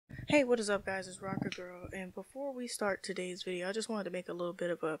Hey, what is up guys, it's Rocker Girl, and before we start today's video, I just wanted to make a little bit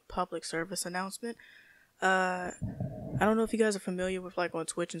of a public service announcement. I don't know if you guys are familiar with, like, on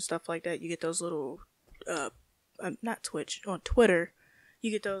Twitch and stuff like that, you get those little, not Twitch, on Twitter,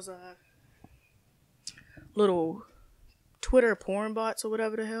 you get those, little Twitter porn bots or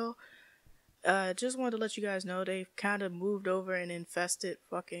whatever the hell. Just wanted to let you guys know they've kind of moved over and infested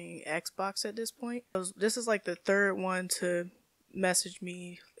fucking Xbox at this point. This is like the third one to message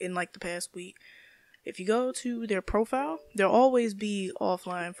me in like the past week. If you go to their profile, they'll always be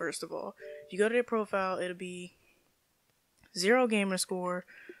offline. First of all, if you go to their profile, it'll be 0 gamer score.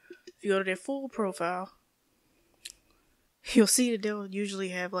 If you go to their full profile, you'll see that they'll usually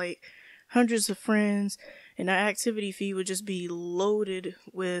have like hundreds of friends, and their activity feed would just be loaded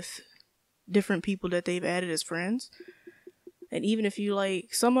with different people that they've added as friends. And even if you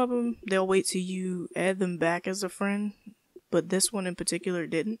like some of them, they'll wait till you add them back as a friend, but this one in particular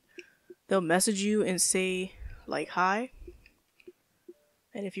didn't. They'll message you and say like hi,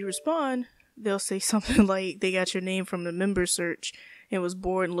 and if you respond, they'll say something like they got your name from the member search and was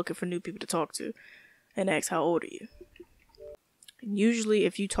bored and looking for new people to talk to, and ask how old are you. And usually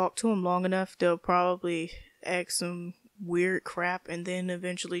if you talk to them long enough, they'll probably ask some weird crap and then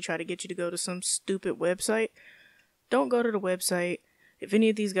eventually try to get you to go to some stupid website. Don't go to the website. If any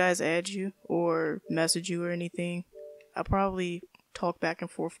of these guys add you or message you or anything, I'll probably talk back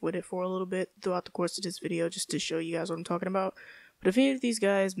and forth with it for a little bit throughout the course of this video just to show you guys what I'm talking about. But if any of these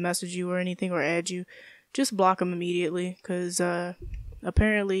guys message you or anything or add you, just block them immediately, because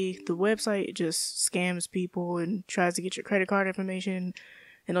apparently the website just scams people and tries to get your credit card information,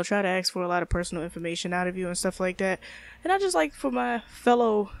 and they'll try to ask for a lot of personal information out of you and stuff like that. And I just like for my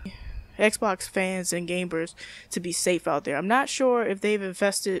fellow Xbox fans and gamers to be safe out there. I'm not sure if they've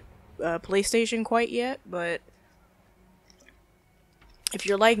infested PlayStation quite yet, but if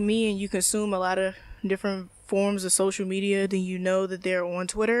you're like me and you consume a lot of different forms of social media, then you know that they're on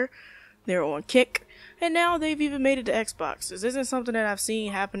Twitter, they're on Kick, and now they've even made it to Xbox. This isn't something that I've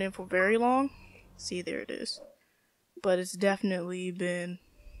seen happening for very long. See, there it is. But it's definitely been,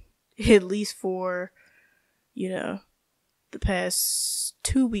 at least for, you know, the past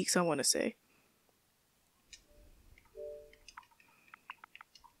 2 weeks, I want to say.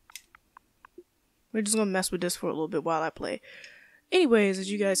 We're just gonna mess with this for a little bit while I play. Anyways, as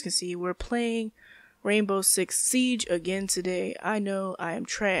you guys can see, we're playing Rainbow Six Siege again today. I know I am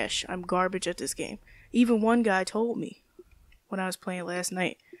trash. I'm garbage at this game. Even one guy told me when I was playing last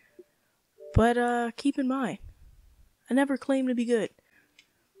night. But keep in mind, I never claimed to be good.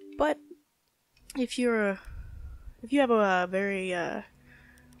 But if you have a very what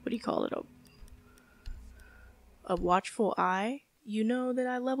do you call it, a watchful eye, you know that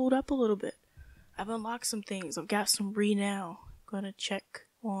I leveled up a little bit. I've unlocked some things. I've got some renown. Gonna check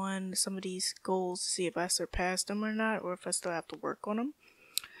on some of these goals to see if I surpassed them or not, or if I still have to work on them.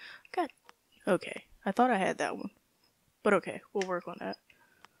 Okay, I thought I had that one, but okay, we'll work on that.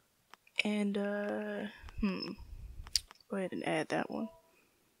 And go ahead and add that one.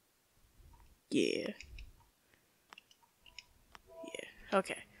 Yeah,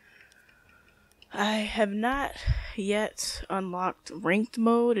 okay. I have not yet unlocked ranked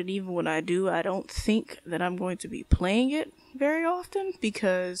mode, and even when I do, I don't think that I'm going to be playing it very often,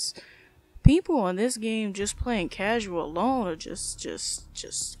 because people on this game just playing casual alone are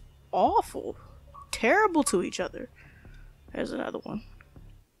just awful, terrible to each other. There's another one.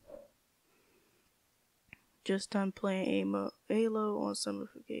 Just done playing Halo on summer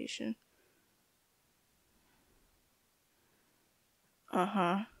vacation.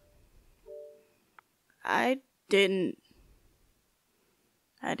 I didn't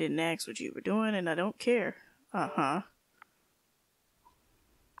ask what you were doing, and I don't care.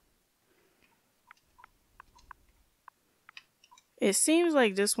 It seems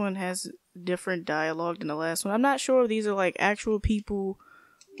like this one has different dialogue than the last one. I'm not sure if these are like actual people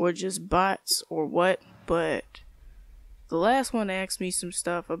or just bots or what, but the last one asked me some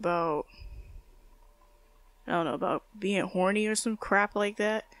stuff about, I don't know, about being horny or some crap like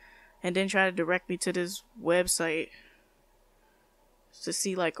that, and then try to direct me to this website to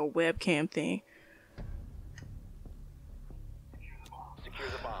see like a webcam thing. Secure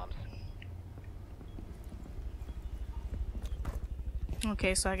the bombs.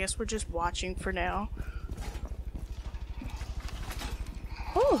 Okay, so I guess we're just watching for now.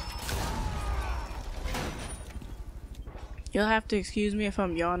 Oh! You'll have to excuse me if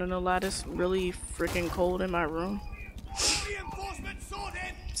I'm yawning a lot. It's really freaking cold in my room.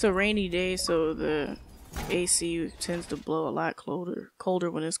 It's a rainy day, so the AC tends to blow a lot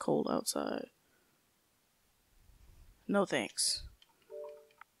colder when it's cold outside. No thanks.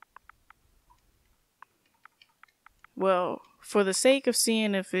 Well, for the sake of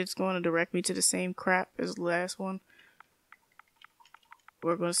seeing if it's going to direct me to the same crap as the last one,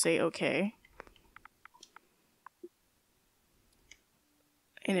 we're going to say okay.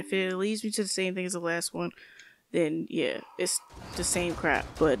 And if it leads me to the same thing as the last one, then yeah, it's the same crap.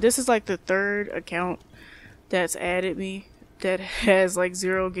 But this is like the third account that's added me that has like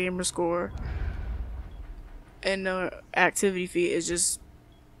 0 gamer score, and the activity feed is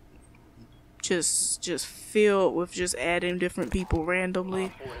just filled with just adding different people randomly.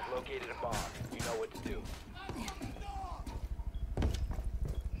 Op 4 has located a bomb. You know what to do.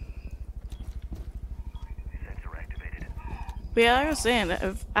 Sensor activated. But yeah, like I was saying,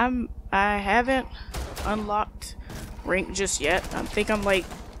 if I haven't unlocked rank just yet. I think I'm like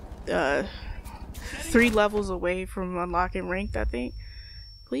 3 levels away from unlocking ranked, I think.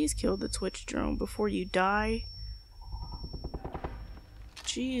 Please kill the Twitch drone before you die.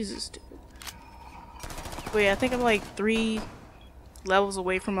 Jesus, dude. But yeah, I think I'm like 3 levels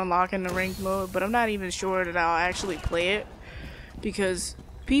away from unlocking the ranked mode, but I'm not even sure that I'll actually play it because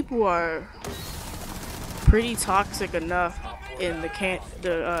people are pretty toxic enough in the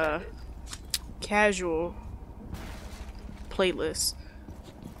casual playlist.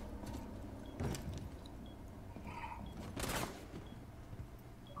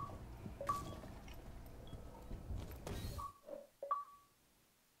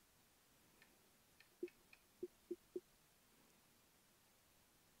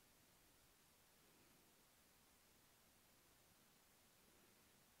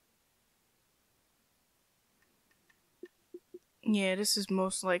 Yeah, this is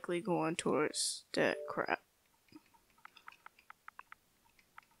most likely going towards that crap.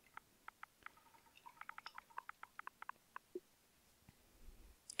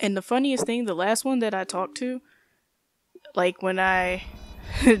 And the funniest thing, the last one that I talked to, like when I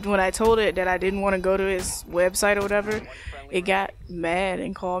when I told it that I didn't want to go to his website or whatever, it got mad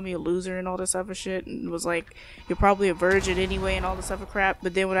and called me a loser and all this other shit and was like, you're probably a virgin anyway and all this other crap.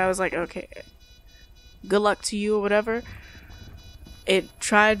 But then when I was like, okay, good luck to you or whatever, it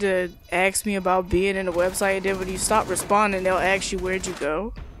tried to ask me about being in the website, and then when you stop responding, they'll ask you where'd you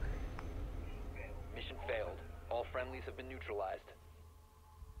go. Mission failed. All friendlies have been neutralized.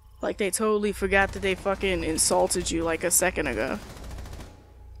 Like they totally forgot that they fucking insulted you like a second ago.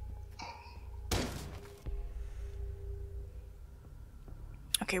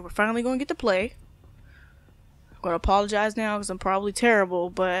 Okay, we're finally gonna get to play. I'm gonna apologize now because I'm probably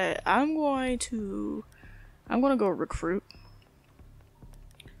terrible, but I'm gonna go recruit.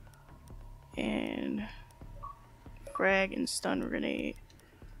 And frag and stun grenade.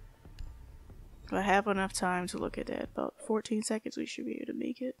 I have enough time to look at that. About 14 seconds we should be able to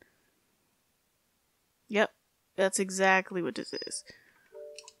make it. Yep, that's exactly what this is.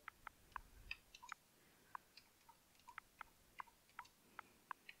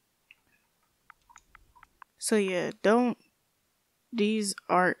 So yeah, these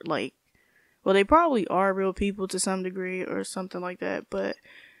aren't like, well, they probably are real people to some degree or something like that, but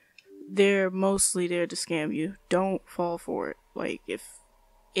they're mostly there to scam you. Don't fall for it. Like, if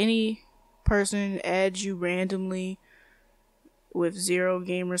any person adds you randomly with 0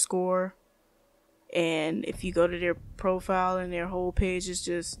 gamer score, and if you go to their profile and their whole page is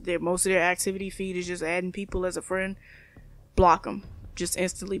just, most of their activity feed is just adding people as a friend, block them. Just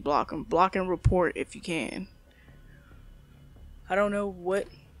instantly block them. Block and report if you can. I don't know what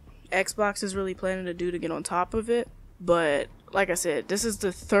Xbox is really planning to do to get on top of it, but like I said, this is the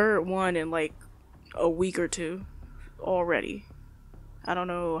 3rd one in like a week or 2 already. I don't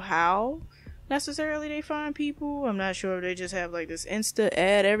know how necessarily they find people. I'm not sure if they just have like this insta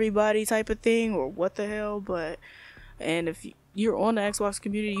add everybody type of thing or what the hell, but and if you're on the Xbox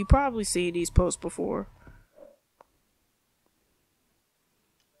community, you probably see these posts before.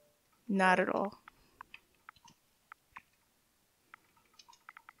 Not at all.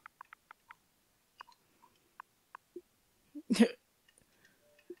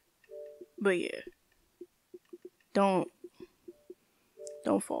 But yeah, don't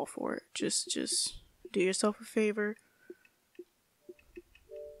fall for it. Just do yourself a favor.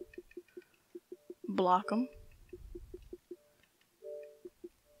 Block them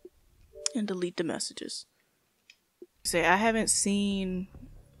and delete the messages. Say, I haven't seen,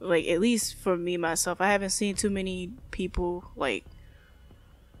 like, at least for me myself, I haven't seen too many people like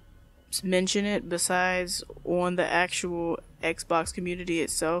mention it besides on the actual Xbox community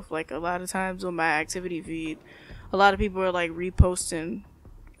itself. Like, a lot of times on my activity feed, a lot of people are like reposting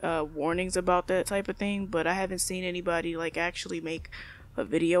warnings about that type of thing, but I haven't seen anybody like actually make a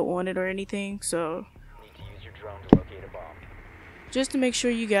video on it or anything. So Need to use your drone to locate a bomb. just to make sure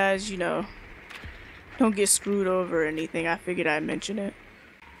you guys, you know, don't get screwed over or anything, I figured I'd mention it.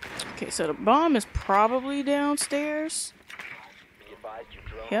 Okay, so the bomb is probably downstairs. Be advised your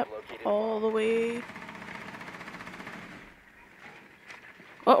drone Yep, has located a all bomb. the way.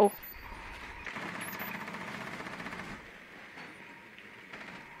 Uh-oh.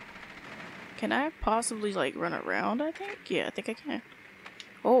 Can I possibly, like, run around, I think? Yeah, I think I can.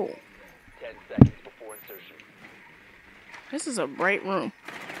 Oh, 10 seconds before insertion. this is a bright room.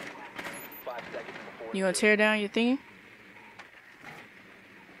 5 seconds before You gonna tear down your thingy?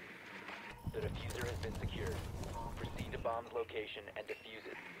 The diffuser has been secured. Proceed to bomb's location and defuse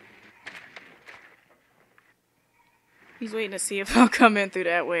it. He's waiting to see if I'll come in through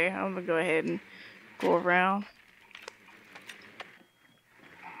that way. I'm gonna go ahead and go around.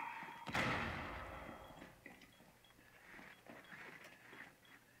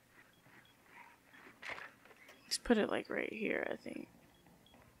 Let's put it like right here, I think.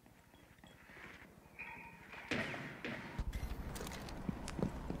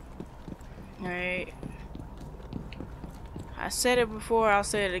 Alright. I said it before, I'll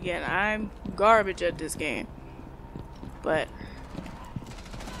say it again. I'm garbage at this game. But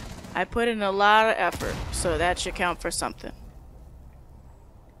I put in a lot of effort, so that should count for something.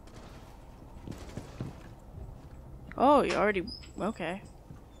 Oh, you already... Okay.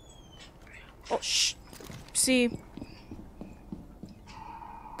 Oh, shh. See...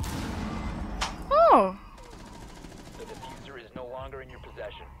 Oh! The diffuser is no longer in your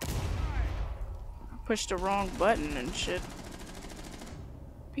possession. I pushed the wrong button and shit.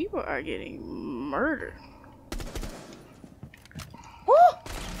 People are getting murdered. Oh!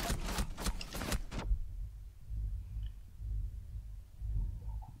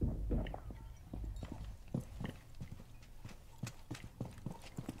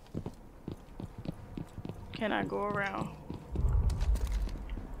 Can I go around?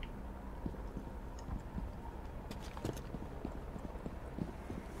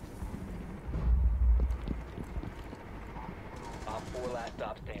 Op 4 last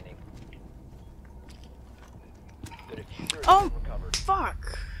stop standing. The diffuser has Oh, been recovered.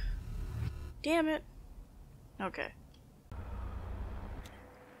 fuck. Damn it. Okay.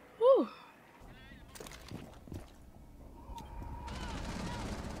 Whew.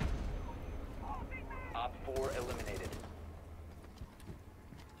 Op 4 eliminated.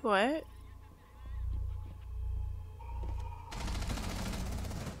 What?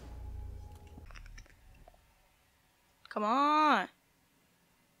 Come on.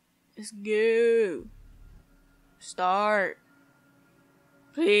 Let's go. Start.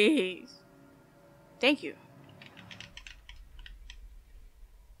 Please. Thank you.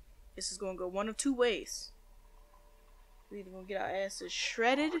 This is gonna go one of two ways. We're either gonna get our asses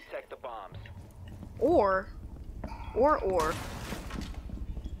shredded, Protect the bombs. or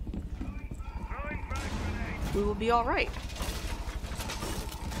we will be alright.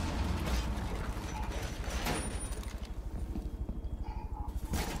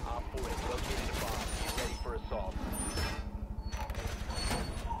 Op 4 has located a bomb. Be ready for assault.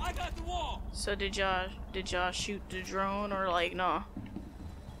 I got the wall. So did y'all shoot the drone or like nah?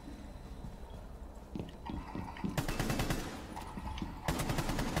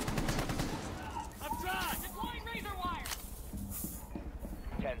 I'm dry. Deploying razor wire.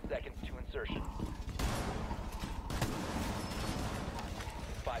 10 seconds to insertion.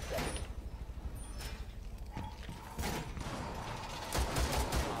 5 seconds.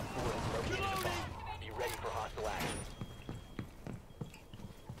 Op 4 has located a bomb. Be ready for hostile action.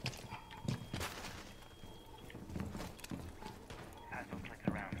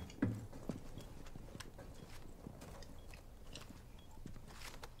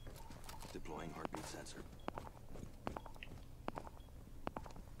 Deploying heartbeat sensor.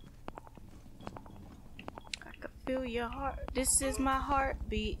 I can feel your heart. This is my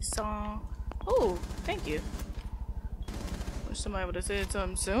heartbeat song. Oh, thank you. Wish somebody would have said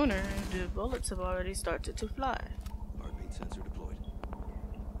something sooner. The bullets have already started to fly. Heartbeat sensor deployed.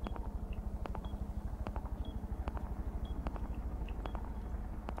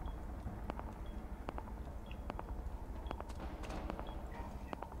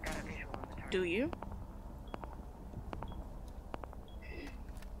 Do you?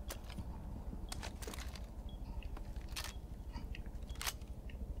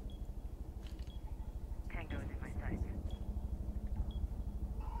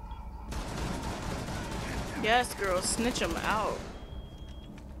 Yes, girl, snitch them out.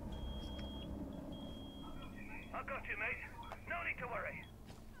 I got you, mate. No need to worry.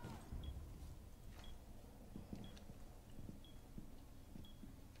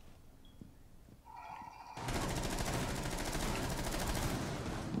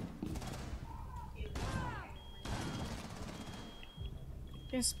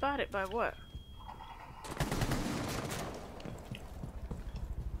 Being spotted by what?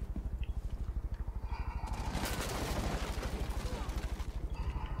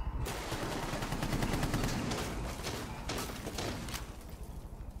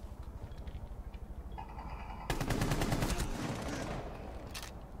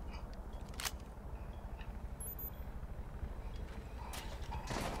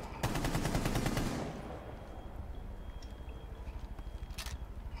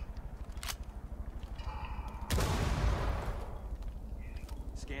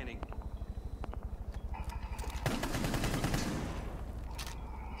 Scanning.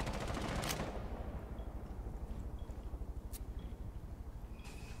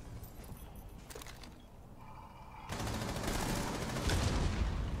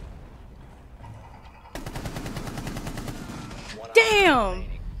 Damn!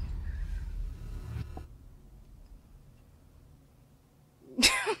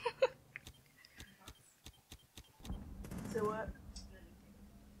 So what?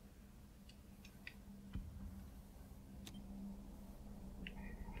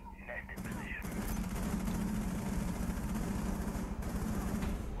 Active position.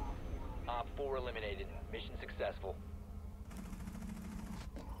 Op 4 eliminated. Mission successful.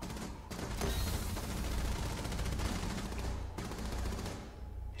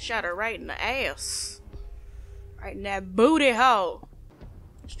 Shot her right in the ass. Right in that booty hole.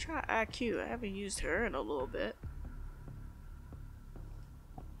 Let's try IQ. I haven't used her in a little bit.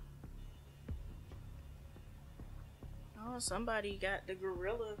 Oh, somebody got the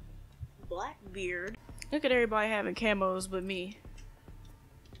gorilla black beard. Look at everybody having camos but me.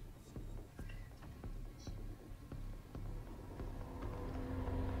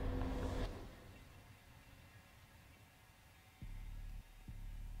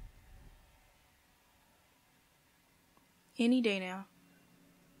 Any day now.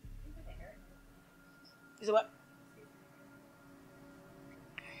 Is it what?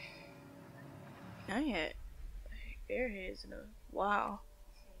 I ain't had airheads in a while.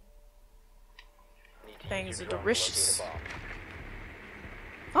 Need to Things use are your drone to delicious. locate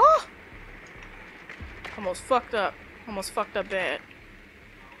a bomb. Oh! Almost fucked up. Almost fucked up bad.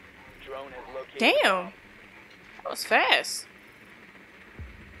 Drone has located a Damn! bomb. That was fast.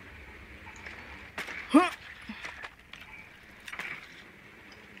 Huh.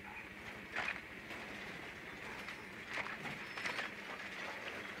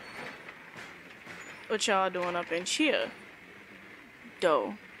 What y'all doing up in here?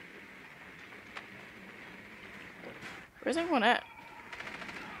 Doe. Where's everyone at?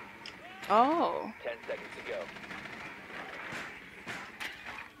 Oh. 10 seconds to go.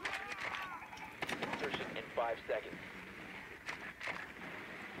 Insertion in 5 seconds.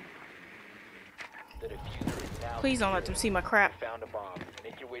 The diffuser is now Please don't let them see my crap. You found a bomb.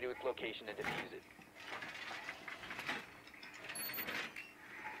 Make your way to its location and defuse it.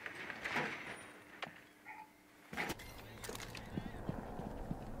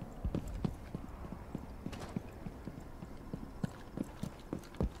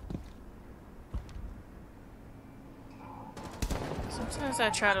 Sometimes I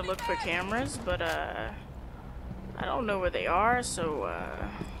try to look for cameras, but I don't know where they are, so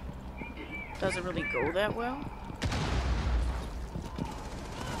doesn't really go that well.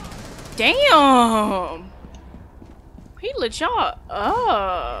 Damn! He lit y'all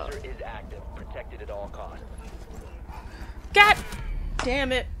up. Diffuser is active. Protected at all costs. God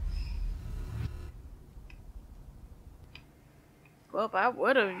damn it. Well, I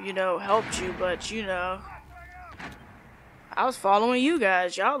would have, helped you, but I was following you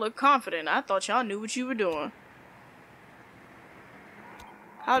guys. Y'all look confident. I thought y'all knew what you were doing.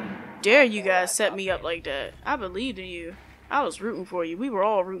 How dare you guys set me up like that? I believed in you. I was rooting for you. We were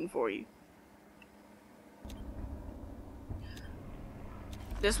all rooting for you.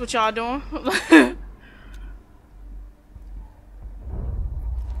 This what y'all doing?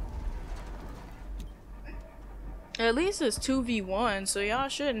 At least it's 2v1, so y'all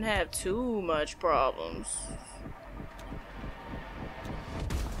shouldn't have too much problems.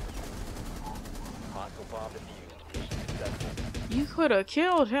 Hostile bomb defused. Mission successful. You could have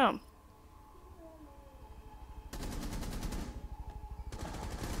killed him.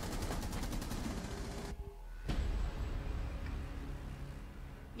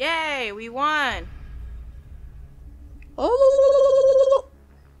 Yay, we won. Oh!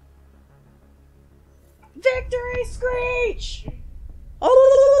 Victory screech!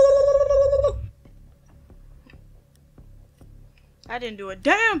 Oh! I didn't do a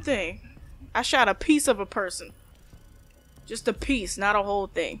damn thing. I shot a piece of a person. Just a piece, not a whole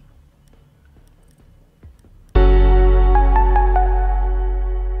thing.